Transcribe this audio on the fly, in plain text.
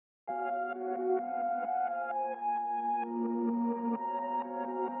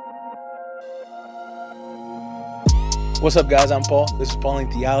What's up, guys? I'm Paul. This is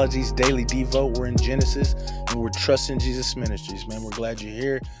Pauline Theology's Daily Devo. We're in Genesis, and we're trusting Jesus Ministries, man. We're glad you're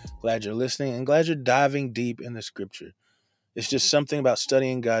here, glad you're listening, and glad you're diving deep in the Scripture. It's just something about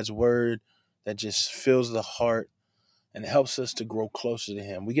studying God's Word that just fills the heart and helps us to grow closer to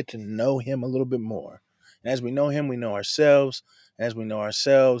Him. We get to know Him a little bit more. And as we know Him, we know ourselves. And as we know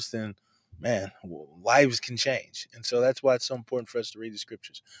ourselves, then, man, lives can change. And so that's why it's so important for us to read the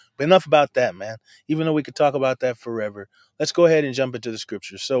Scriptures. But enough about that, man. Even though we could talk about that forever, let's go ahead and jump into the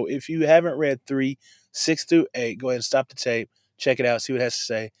Scriptures. So if you haven't read 3, 6 through 8, go ahead and stop the tape, check it out, see what it has to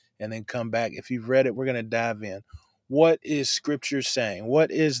say, and then come back. If you've read it, we're going to dive in. What is Scripture saying? What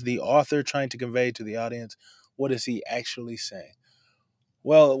is the author trying to convey to the audience? What is he actually saying?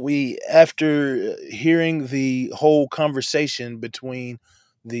 Well, after hearing the whole conversation between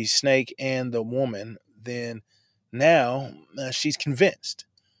the snake and the woman, then now she's convinced.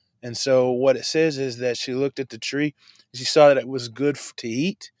 And so what it says is that she looked at the tree, she saw that it was good to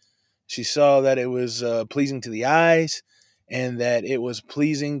eat. She saw that it was pleasing to the eyes, and that it was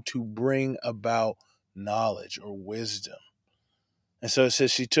pleasing to bring about knowledge or wisdom. And so it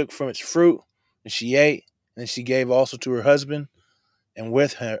says she took from its fruit and she ate, and she gave also to her husband, and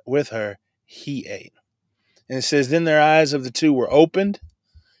with her he ate. And it says, then their eyes of the two were opened,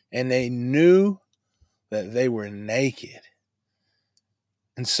 and they knew that they were naked.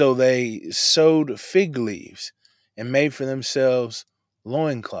 And so they sewed fig leaves and made for themselves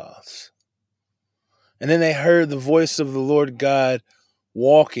loincloths. And then they heard the voice of the Lord God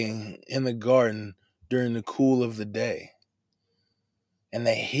walking in the garden during the cool of the day. And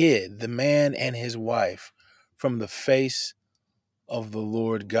they hid the man and his wife from the face of the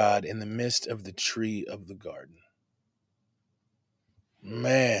Lord God in the midst of the tree of the garden.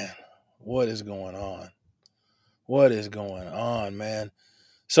 Man, what is going on? What is going on, man?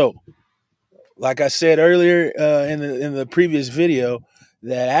 So, like I said earlier in the previous video,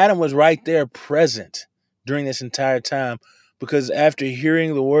 that Adam was right there present during this entire time, because after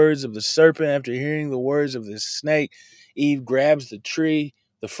hearing the words of the serpent, after hearing the words of the snake, Eve grabs the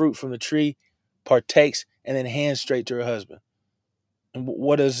fruit from the tree, partakes, and then hands straight to her husband. And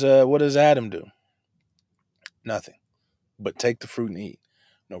what does Adam do? Nothing but take the fruit and eat.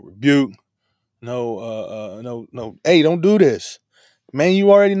 No rebuke. No. Hey, don't do this, man.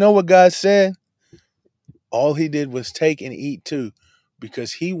 You already know what God said. All he did was take and eat too,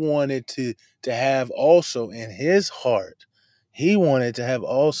 because he wanted to have also in his heart. He wanted to have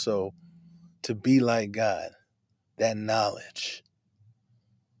also to be like God. That knowledge,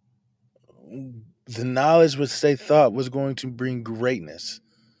 the knowledge which they thought was going to bring greatness,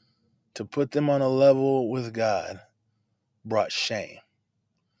 to put them on a level with God, brought shame.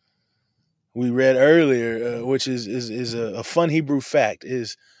 We read earlier, which is a fun Hebrew fact,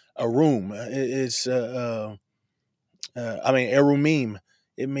 is arum. It's erumim.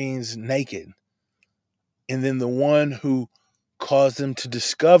 It means naked. And then the one who caused them to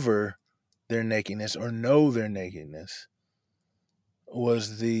discover their nakedness or know their nakedness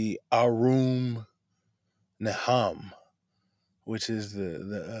was the Arum Naham, which is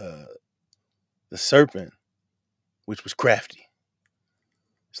the serpent, which was crafty.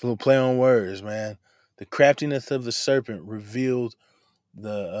 It's a little play on words, man. The craftiness of the serpent revealed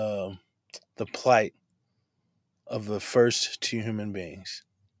the plight of the first two human beings.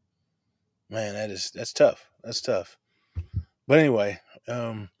 Man, that's tough. That's tough. But anyway,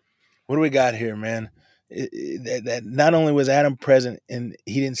 what do we got here, man? That not only was Adam present and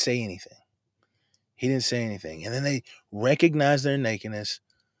he didn't say anything. He didn't say anything. And then they recognized their nakedness,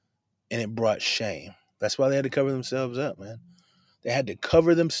 and it brought shame. That's why they had to cover themselves up, man. They had to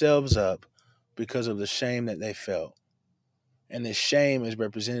cover themselves up because of the shame that they felt. And the shame is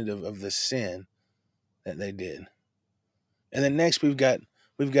representative of the sin that they did. And then next we've got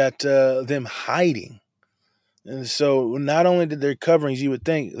them hiding. And so not only did their coverings, you would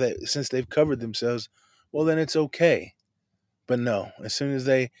think that since they've covered themselves, well, then it's okay. But no, as soon as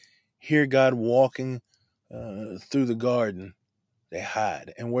they hear God walking through the garden, they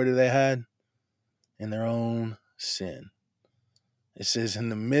hide. And where do they hide? In their own sin. It says, in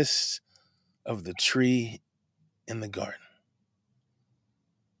the midst of the tree in the garden.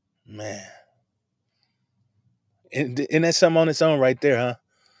 Man. And that's something on its own right there, huh?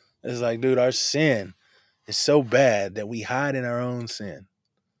 It's like, dude, our sin is so bad that we hide in our own sin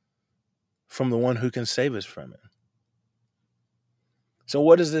from the one who can save us from it. So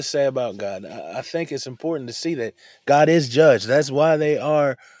what does this say about God? I think it's important to see that God is judge. That's why they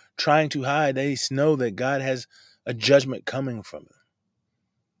are trying to hide. They know that God has a judgment coming from it.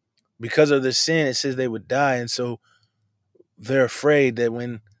 Because of their sin, it says they would die. And so they're afraid that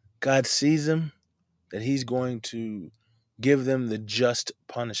when God sees them, that he's going to give them the just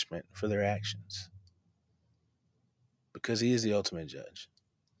punishment for their actions, because he is the ultimate judge.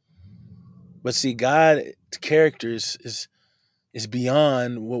 But see, God's character is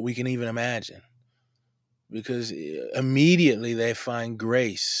beyond what we can even imagine, because immediately they find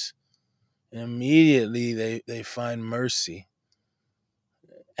grace, and immediately they find mercy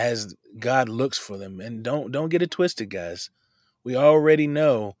as God looks for them. And don't get it twisted, guys. We already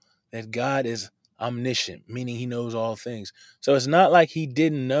know that God is omniscient, meaning he knows all things. So it's not like he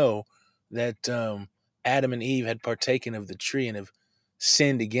didn't know that Adam and Eve had partaken of the tree and have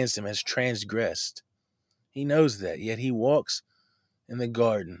sinned against him, has transgressed. He knows that, yet he walks in the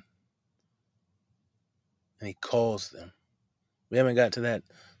garden and he calls them. We haven't got to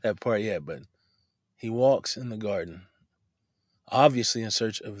that part yet, but he walks in the garden, obviously in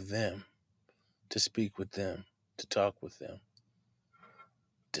search of them, to speak with them, to talk with them,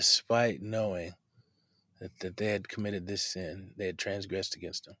 despite knowing that they had committed this sin, they had transgressed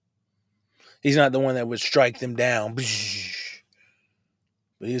against him. He's not the one that would strike them down, but he's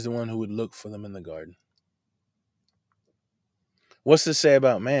the one who would look for them in the garden. What's to say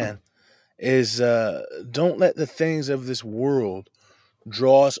about man is don't let the things of this world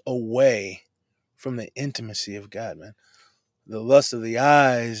draw us away from the intimacy of God, man. The lust of the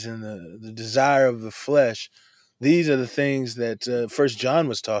eyes and the desire of the flesh, these are the things that First John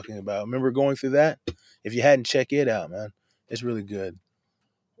was talking about. Remember going through that? If you hadn't, check it out, man. It's really good.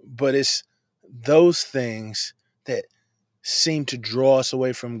 But it's those things that seem to draw us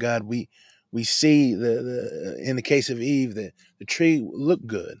away from God. We see the in the case of Eve that the tree looked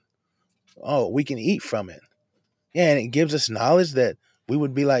good. Oh, we can eat from it. Yeah, and it gives us knowledge that we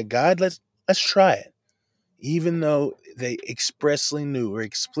would be like God. Let's try it. Even though they expressly knew or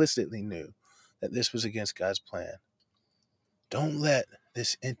explicitly knew that this was against God's plan. Don't let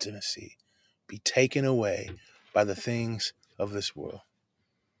this intimacy be taken away by the things of this world.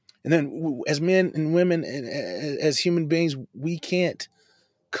 And then as men and women and as human beings, we can't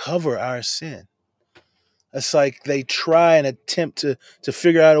cover our sin. It's like they try and attempt to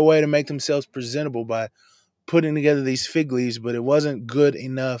figure out a way to make themselves presentable by putting together these fig leaves, but it wasn't good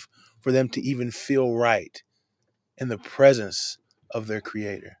enough for them to even feel right in the presence of their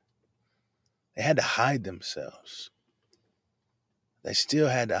Creator. They had to hide themselves. They still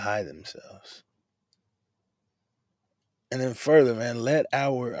had to hide themselves. And then further, man, let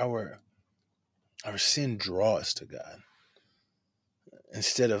our sin draw us to God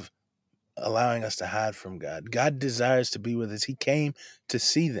instead of allowing us to hide from God. God desires to be with us. He came to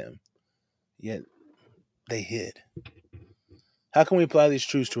see them, yet they hid. How can we apply these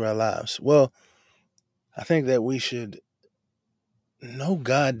truths to our lives? Well, I think that we should know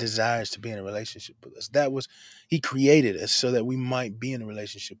God desires to be in a relationship with us. He created us so that we might be in a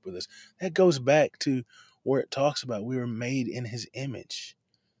relationship with us. That goes back to where it talks about we were made in his image,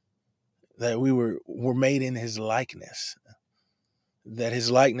 that we're made in his likeness, that his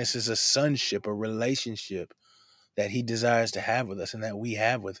likeness is a sonship, a relationship that he desires to have with us and that we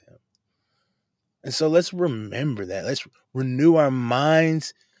have with him. And so let's remember that. Let's renew our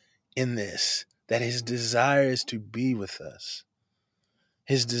minds in this, that his desire is to be with us.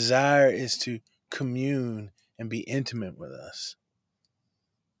 His desire is to commune and be intimate with us.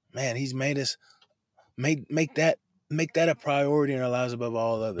 Man, he's made us make that a priority in our lives above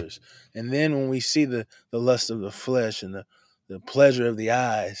all others. And then when we see the lust of the flesh and the pleasure of the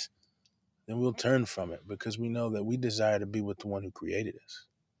eyes, then we'll turn from it because we know that we desire to be with the one who created us.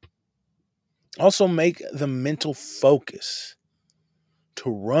 Also, make the mental focus to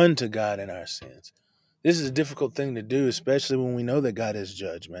run to God in our sins. This is a difficult thing to do, especially when we know that God is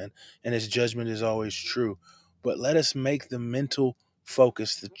judge, man, and his judgment is always true. But let us make the mental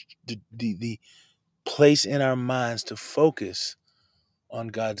focus, the place in our minds to focus on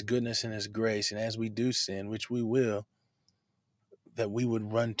God's goodness and his grace. And as we do sin, which we will, that we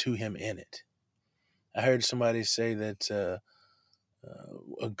would run to him in it. I heard somebody say that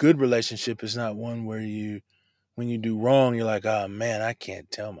a good relationship is not one where when you do wrong, you're like, oh man, I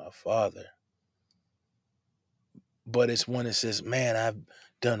can't tell my father. But it's one that says, man, I've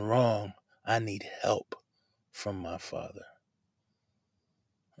done wrong. I need help from my father.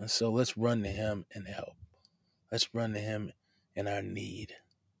 And so let's run to him and help. Let's run to him in our need.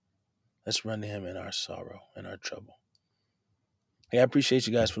 Let's run to him in our sorrow and our trouble. Hey, I appreciate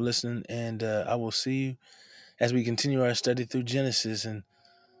you guys for listening, and I will see you as we continue our study through Genesis and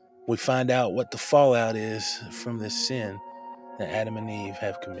we find out what the fallout is from this sin that Adam and Eve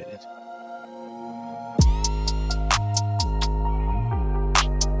have committed.